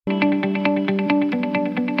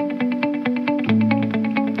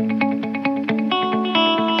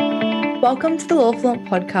Welcome to the Law Fluent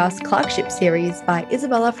Podcast Clerkships series by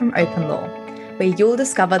Isabella from Open Law, where you'll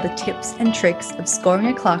discover the tips and tricks of scoring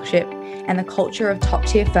a clerkship and the culture of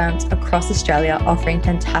top-tier firms across Australia offering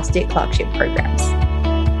fantastic clerkship programs.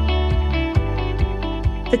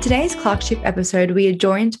 For today's clerkship episode, we are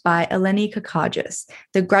joined by Eleni Kakagis,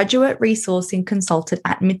 the graduate resourcing consultant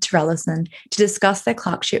at MinterEllison, to discuss their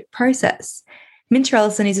clerkship process.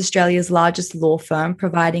 MinterEllison is Australia's largest law firm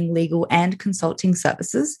providing legal and consulting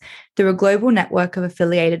services through a global network of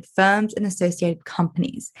affiliated firms and associated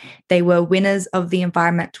companies. They were winners of the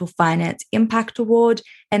Environmental Finance Impact Award,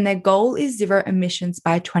 and their goal is zero emissions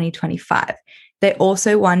by 2025. They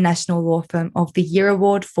also won National Law Firm of the Year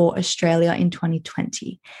Award for Australia in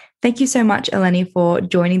 2020. Thank you so much, Eleni, for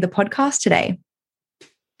joining the podcast today.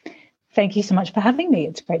 Thank you so much for having me.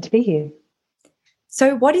 It's great to be here.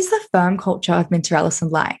 So what is the firm culture of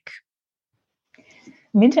MinterEllison like?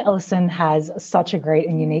 MinterEllison has such a great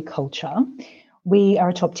and unique culture. We are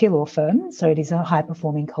a top-tier law firm, so it is a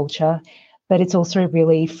high-performing culture, but it's also a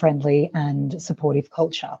really friendly and supportive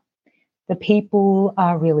culture. The people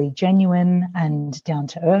are really genuine and down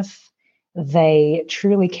to earth. They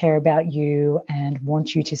truly care about you and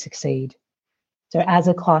want you to succeed. So as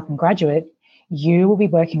a clerk and graduate, you will be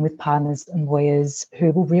working with partners and lawyers who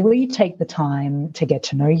will really take the time to get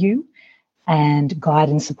to know you and guide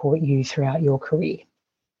and support you throughout your career.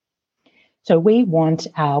 So we want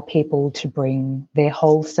our people to bring their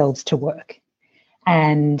whole selves to work,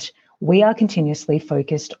 and we are continuously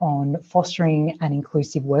focused on fostering an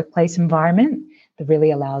inclusive workplace environment that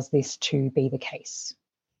really allows this to be the case.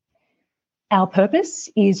 Our purpose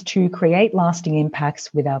is to create lasting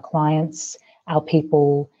impacts with our clients, our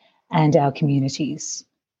people, and our communities.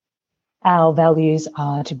 Our values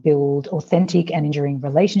are to build authentic and enduring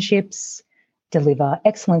relationships, deliver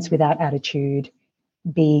excellence without attitude,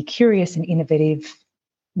 be curious and innovative,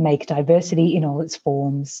 make diversity in all its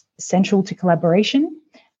forms central to collaboration,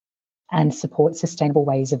 and support sustainable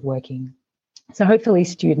ways of working. So hopefully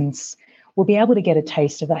students will be able to get a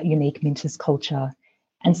taste of that unique Minters culture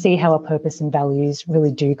and see how our purpose and values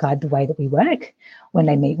really do guide the way that we work when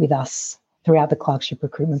they meet with us throughout the clerkship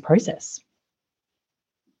recruitment process.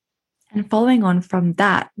 And following on from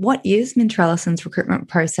that, what is MinterEllison's recruitment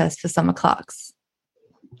process for summer clerks?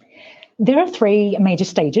 There are three major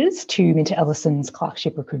stages to MinterEllison's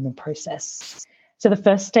clerkship recruitment process. So the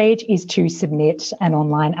first stage is to submit an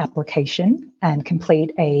online application and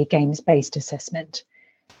complete a games-based assessment.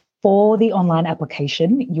 For the online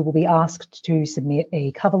application, you will be asked to submit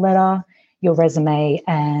a cover letter, your resume,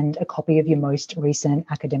 and a copy of your most recent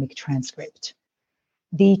academic transcript.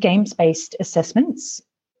 The games-based assessments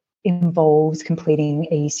involves completing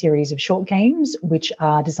a series of short games which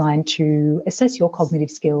are designed to assess your cognitive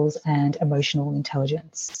skills and emotional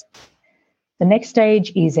intelligence. The next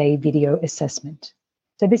stage is a video assessment.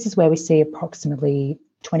 So this is where we see approximately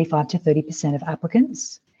 25 to 30% of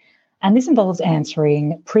applicants. And this involves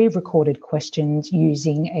answering pre-recorded questions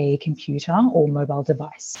using a computer or mobile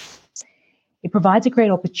device. It provides a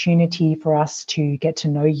great opportunity for us to get to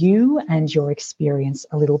know you and your experience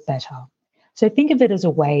a little better. So think of it as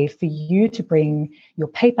a way for you to bring your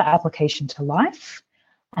paper application to life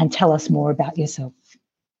and tell us more about yourself.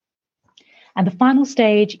 And the final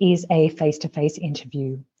stage is a face-to-face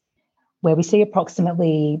interview, where we see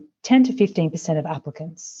approximately 10 to 15% of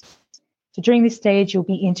applicants. So during this stage, you'll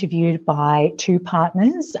be interviewed by two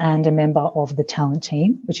partners and a member of the talent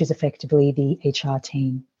team, which is effectively the HR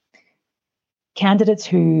team. Candidates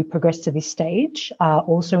who progress to this stage are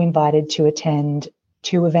also invited to attend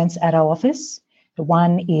two events at our office.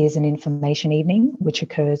 One is an information evening, which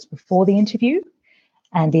occurs before the interview,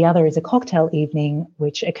 and the other is a cocktail evening,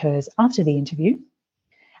 which occurs after the interview.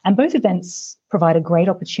 And both events provide a great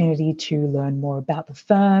opportunity to learn more about the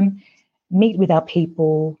firm, meet with our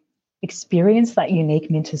people, experience that unique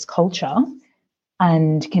Minters culture,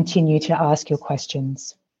 and continue to ask your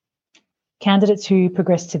questions. Candidates who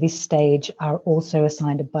progress to this stage are also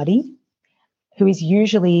assigned a buddy, who is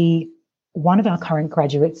usually one of our current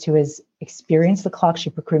graduates who has experienced the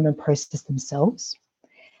clerkship recruitment process themselves.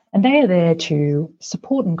 And they are there to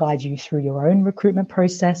support and guide you through your own recruitment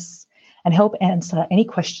process and help answer any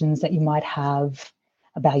questions that you might have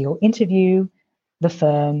about your interview, the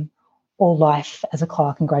firm, or life as a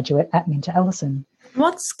clerk and graduate at MinterEllison.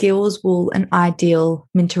 What skills will an ideal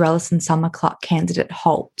MinterEllison summer clerk candidate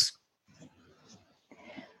hold?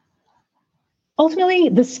 Ultimately,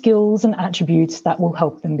 the skills and attributes that will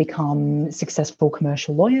help them become successful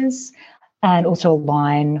commercial lawyers and also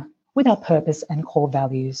align with our purpose and core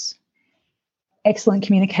values. Excellent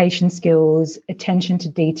communication skills, attention to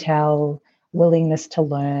detail, willingness to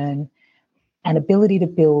learn, and ability to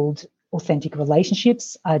build authentic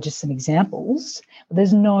relationships are just some examples, but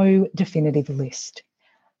there's no definitive list.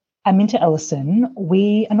 At MinterEllison,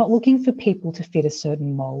 we are not looking for people to fit a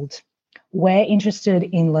certain mould. We're interested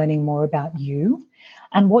in learning more about you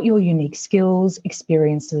and what your unique skills,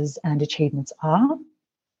 experiences, and achievements are,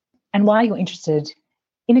 and why you're interested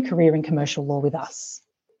in a career in commercial law with us.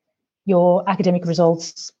 Your academic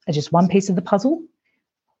results are just one piece of the puzzle.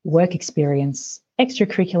 Work experience,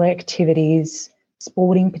 extracurricular activities,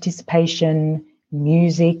 sporting participation,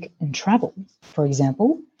 music, and travel, for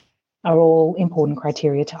example, are all important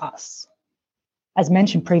criteria to us. As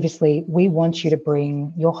mentioned previously, we want you to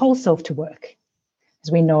bring your whole self to work,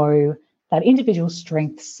 as we know that individual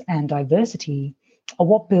strengths and diversity are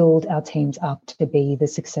what build our teams up to be the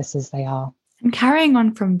successes they are. And carrying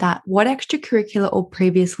on from that, what extracurricular or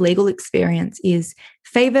previous legal experience is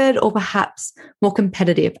favoured or perhaps more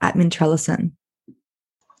competitive at MinterEllison?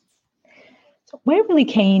 We're really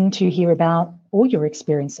keen to hear about all your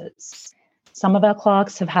experiences. Some of our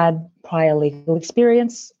clerks have had prior legal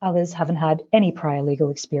experience, others haven't had any prior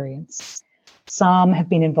legal experience. Some have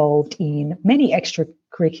been involved in many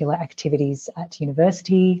extracurricular activities at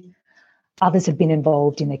university. Others have been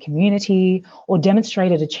involved in their community or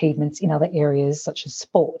demonstrated achievements in other areas such as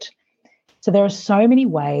sport. So there are so many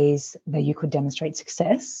ways that you could demonstrate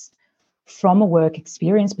success. From a work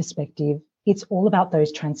experience perspective, it's all about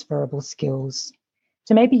those transferable skills.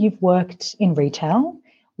 So maybe you've worked in retail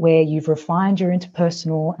where you've refined your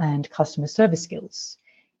interpersonal and customer service skills.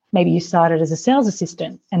 Maybe you started as a sales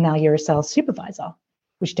assistant and now you're a sales supervisor,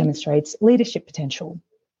 which demonstrates leadership potential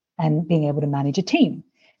and being able to manage a team.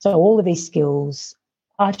 So all of these skills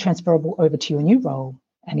are transferable over to your new role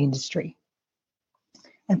and industry.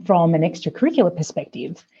 And from an extracurricular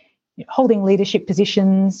perspective, holding leadership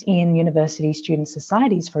positions in university student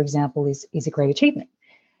societies, for example, is a great achievement,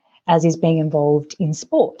 as is being involved in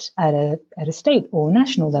sport at a state or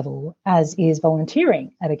national level, as is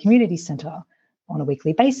volunteering at a community centre on a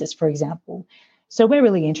weekly basis, for example. So we're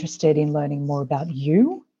really interested in learning more about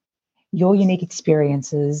you, your unique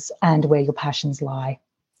experiences, and where your passions lie.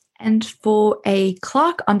 And for a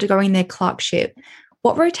clerk undergoing their clerkship,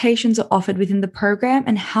 what rotations are offered within the program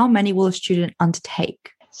and how many will a student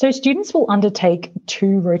undertake? So students will undertake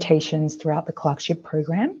 2 rotations throughout the clerkship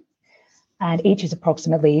program, and each is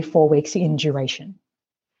approximately 4 weeks in duration.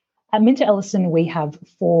 At MinterEllison, we have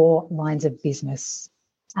 4 lines of business,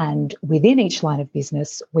 and within each line of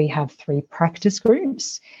business, we have 3 practice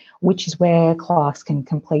groups, which is where clerks can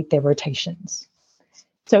complete their rotations.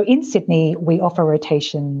 So in Sydney, we offer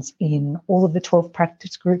rotations in all of the 12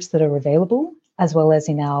 practice groups that are available, as well as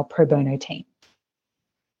in our pro bono team.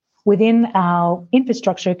 Within our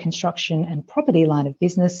infrastructure, construction, and property line of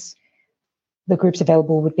business, the groups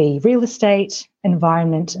available would be real estate,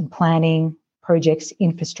 environment and planning, projects,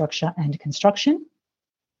 infrastructure, and construction.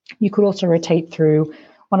 You could also rotate through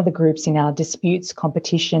one of the groups in our disputes,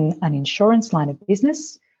 competition, and insurance line of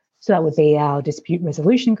business. So that would be our dispute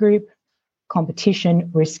resolution group,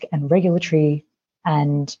 competition, risk and regulatory,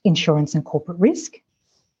 and insurance and corporate risk.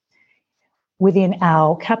 Within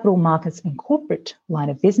our capital markets and corporate line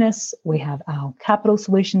of business, we have our capital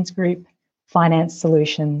solutions group, finance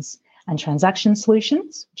solutions, and transaction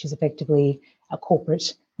solutions, which is effectively our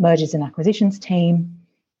corporate mergers and acquisitions team.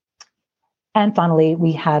 And finally,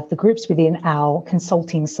 we have the groups within our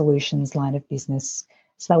consulting solutions line of business.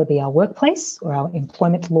 So that would be our workplace or our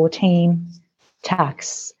employment law team,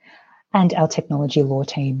 tax, and our technology law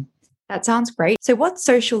team. That sounds great. So what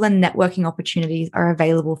social and networking opportunities are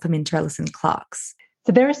available for MinterEllison clerks?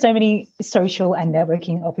 So there are so many social and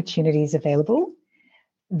networking opportunities available.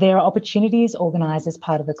 There are opportunities organised as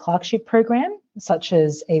part of the clerkship program, such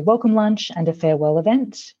as a welcome lunch and a farewell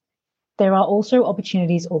event. There are also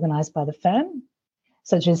opportunities organised by the firm,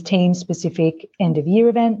 such as team-specific end-of-year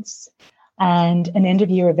events and an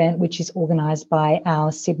end-of-year event which is organised by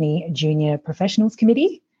our Sydney Junior Professionals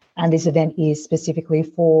Committee. And this event is specifically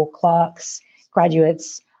for clerks,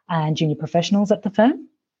 graduates, and junior professionals at the firm.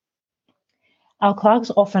 Our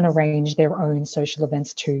clerks often arrange their own social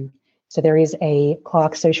events too. So there is a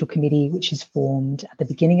clerk social committee which is formed at the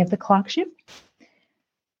beginning of the clerkship.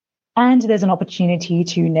 And there's an opportunity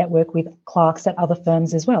to network with clerks at other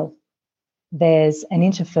firms as well. There's an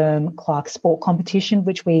inter-firm clerk sport competition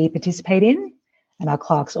which we participate in, and our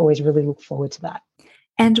clerks always really look forward to that.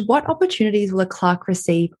 And what opportunities will a clerk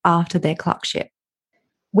receive after their clerkship?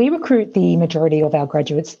 We recruit the majority of our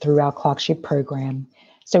graduates through our clerkship program.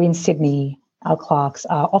 So in Sydney, our clerks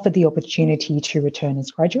are offered the opportunity to return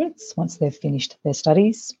as graduates once they've finished their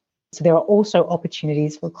studies. So there are also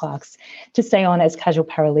opportunities for clerks to stay on as casual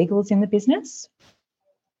paralegals in the business.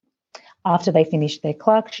 after they finish their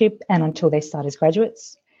clerkship and until they start as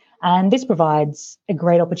graduates. And this provides a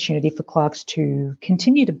great opportunity for clerks to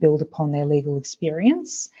continue to build upon their legal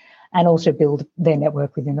experience and also build their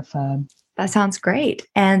network within the firm. That sounds great.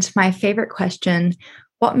 And my favorite question,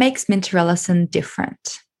 what makes MinterEllison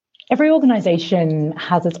different? Every organisation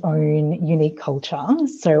has its own unique culture.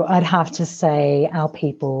 So I'd have to say our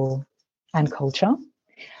people and culture.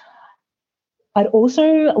 I'd also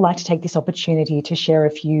like to take this opportunity to share a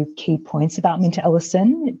few key points about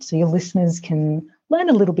MinterEllison so your listeners can learn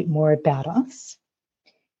a little bit more about us.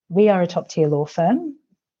 We are a top-tier law firm.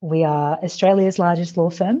 We are Australia's largest law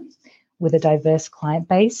firm with a diverse client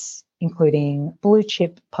base, including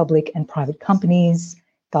blue-chip public and private companies,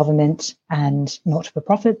 government and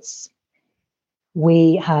not-for-profits.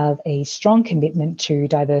 We have a strong commitment to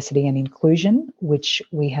diversity and inclusion, which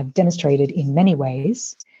we have demonstrated in many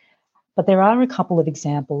ways. But there are a couple of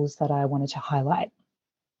examples that I wanted to highlight.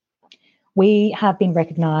 We have been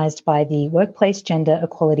recognised by the Workplace Gender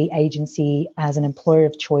Equality Agency as an employer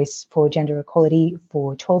of choice for gender equality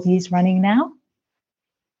for 12 years running now.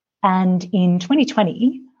 And in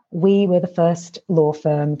 2020, we were the first law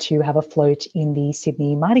firm to have a float in the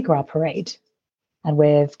Sydney Mardi Gras Parade. And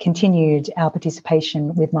we've continued our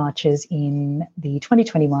participation with marches in the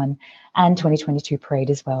 2021 and 2022 parade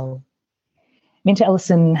as well.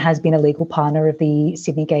 MinterEllison has been a legal partner of the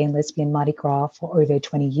Sydney Gay and Lesbian Mardi Gras for over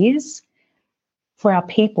 20 years. For our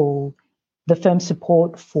people, the firm's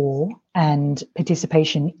support for and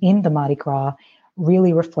participation in the Mardi Gras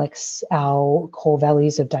really reflects our core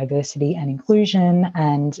values of diversity and inclusion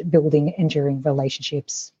and building enduring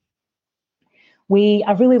relationships. We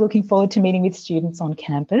are really looking forward to meeting with students on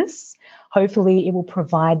campus. Hopefully, it will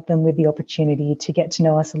provide them with the opportunity to get to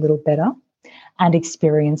know us a little better and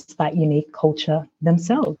experience that unique culture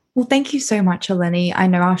themselves. Well, thank you so much, Eleni. I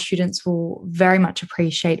know our students will very much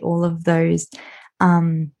appreciate all of those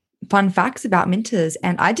fun facts about Minters,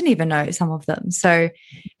 and I didn't even know some of them. So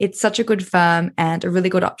it's such a good firm and a really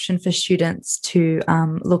good option for students to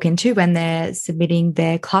look into when they're submitting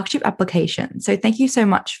their clerkship application. So thank you so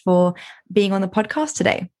much for being on the podcast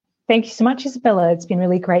today. Thank you so much, Isabella. It's been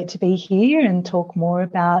really great to be here and talk more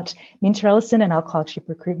about MinterEllison and our clerkship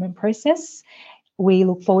recruitment process. We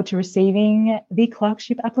look forward to receiving the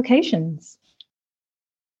clerkship applications.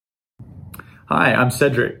 Hi, I'm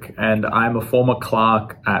Cedric, and I'm a former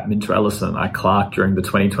clerk at MinterEllison. I clerked during the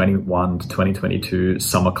 2021 to 2022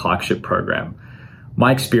 summer clerkship program.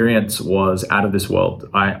 My experience was out of this world.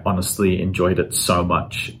 I honestly enjoyed it so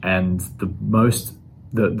much, and the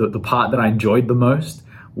part that I enjoyed the most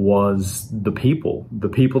was the people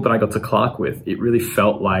that I got to clerk with. It really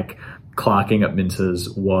felt like clerking at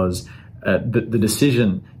Minters was the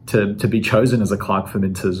decision to be chosen as a clerk for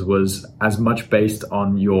Minters was as much based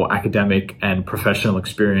on your academic and professional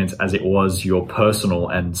experience as it was your personal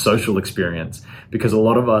and social experience, because a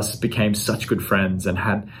lot of us became such good friends and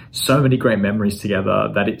had so many great memories together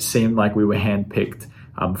that it seemed like we were handpicked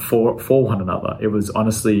for one another. It was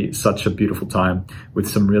honestly such a beautiful time with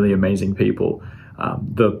some really amazing people.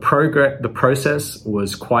 The process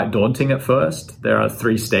was quite daunting at first. There are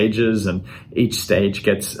 3 stages, and each stage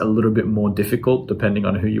gets a little bit more difficult depending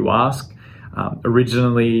on who you ask.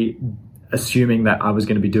 Originally, assuming that I was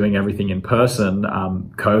going to be doing everything in person,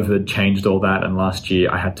 COVID changed all that, and last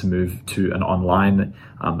year I had to move to an online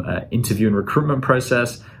interview and recruitment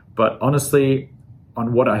process. But honestly,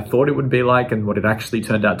 on what I thought it would be like and what it actually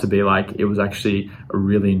turned out to be like, it was actually a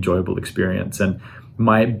really enjoyable experience. And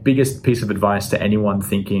my biggest piece of advice to anyone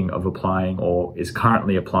thinking of applying or is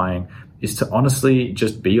currently applying is to honestly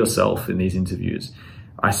just be yourself in these interviews.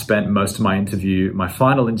 I spent most of my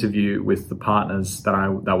final interview with the partners that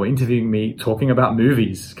were interviewing me talking about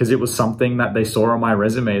movies, because it was something that they saw on my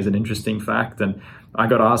resume as an interesting fact. And I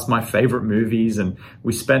got asked my favorite movies, and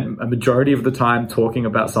we spent a majority of the time talking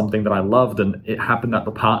about something that I loved, and it happened that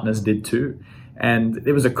the partners did too. And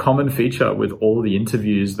it was a common feature with all the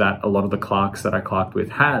interviews that a lot of the clerks that I clerked with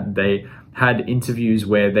had. They had interviews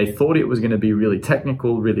where they thought it was going to be really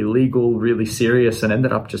technical, really legal, really serious, and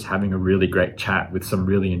ended up just having a really great chat with some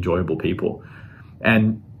really enjoyable people.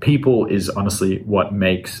 And people is honestly what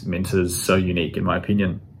makes Minters so unique, in my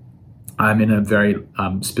opinion. I'm in a very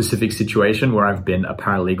specific situation where I've been a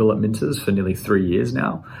paralegal at Minters for nearly 3 years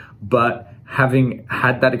now, but having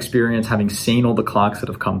had that experience, having seen all the clerks that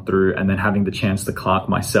have come through, and then having the chance to clerk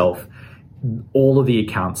myself, all of the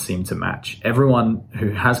accounts seem to match. Everyone who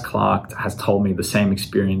has clerked has told me the same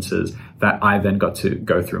experiences that I then got to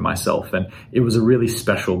go through myself. And it was a really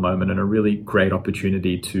special moment and a really great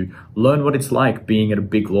opportunity to learn what it's like being at a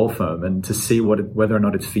big law firm and to see whether or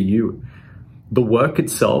not it's for you. The work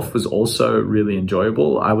itself was also really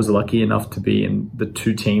enjoyable. I was lucky enough to be in the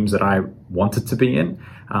 2 teams that I wanted to be in.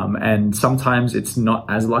 And sometimes it's not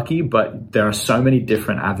as lucky, but there are so many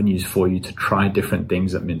different avenues for you to try different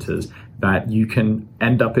things at Minters that you can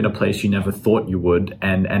end up in a place you never thought you would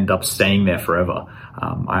and end up staying there forever.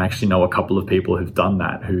 I actually know a couple of people who've done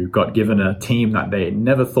that, who got given a team that they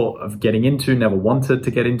never thought of getting into, never wanted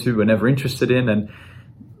to get into, were never interested in, and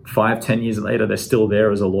 5-10 years later, they're still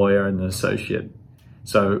there as a lawyer and an associate.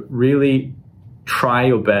 So really try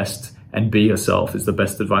your best and be yourself is the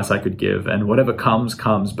best advice I could give. And whatever comes,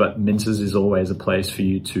 but Minters is always a place for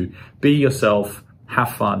you to be yourself,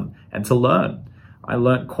 have fun, and to learn. I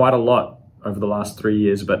learned quite a lot over the last 3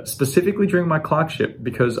 years, but specifically during my clerkship,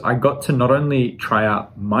 because I got to not only try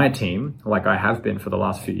out my team, like I have been for the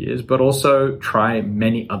last few years, but also try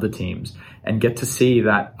many other teams and get to see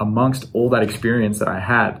that amongst all that experience that I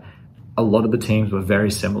had, a lot of the teams were very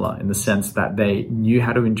similar in the sense that they knew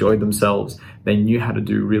how to enjoy themselves. They knew how to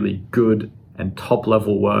do really good and top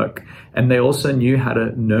level work. And they also knew how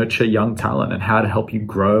to nurture young talent and how to help you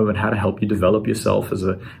grow and how to help you develop yourself as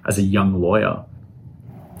a young lawyer.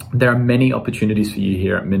 There are many opportunities for you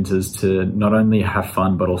here at Minters to not only have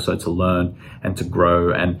fun, but also to learn and to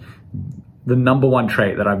grow. And the number one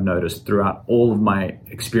trait that I've noticed throughout all of my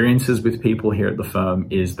experiences with people here at the firm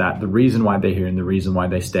is that the reason why they're here and the reason why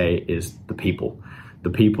they stay is the people, the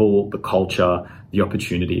culture, the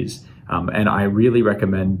opportunities. And I really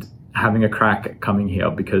recommend having a crack at coming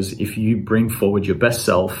here, because if you bring forward your best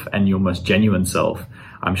self and your most genuine self,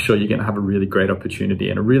 I'm sure you're going to have a really great opportunity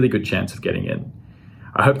and a really good chance of getting in.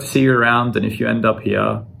 I hope to see you around, and if you end up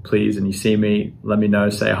here, please, and you see me, let me know,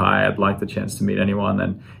 say hi. I'd like the chance to meet anyone,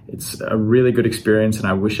 and it's a really good experience, and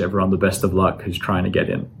I wish everyone the best of luck who's trying to get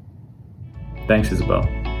in. Thanks, Isabel.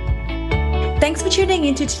 Thanks for tuning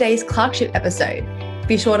into today's Clerkship episode.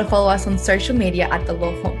 Be sure to follow us on social media at the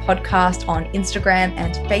Lawfront Podcast on Instagram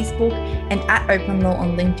and Facebook, and at Open Law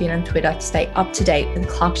on LinkedIn and Twitter to stay up to date with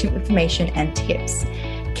clerkship information and tips.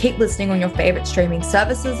 Keep listening on your favorite streaming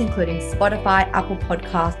services, including Spotify, Apple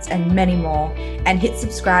Podcasts, and many more. And hit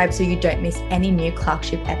subscribe so you don't miss any new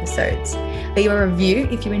Clerkship episodes. Leave a review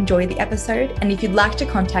if you enjoy the episode. And if you'd like to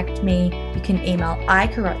contact me, you can email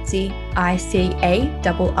icarozzi, ICARROZZI,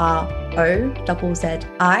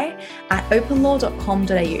 at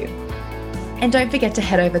openlaw.com.au. And don't forget to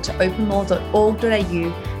head over to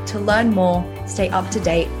openlaw.org.au to learn more, stay up to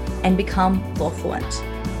date, and become law fluent.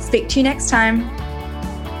 Speak to you next time.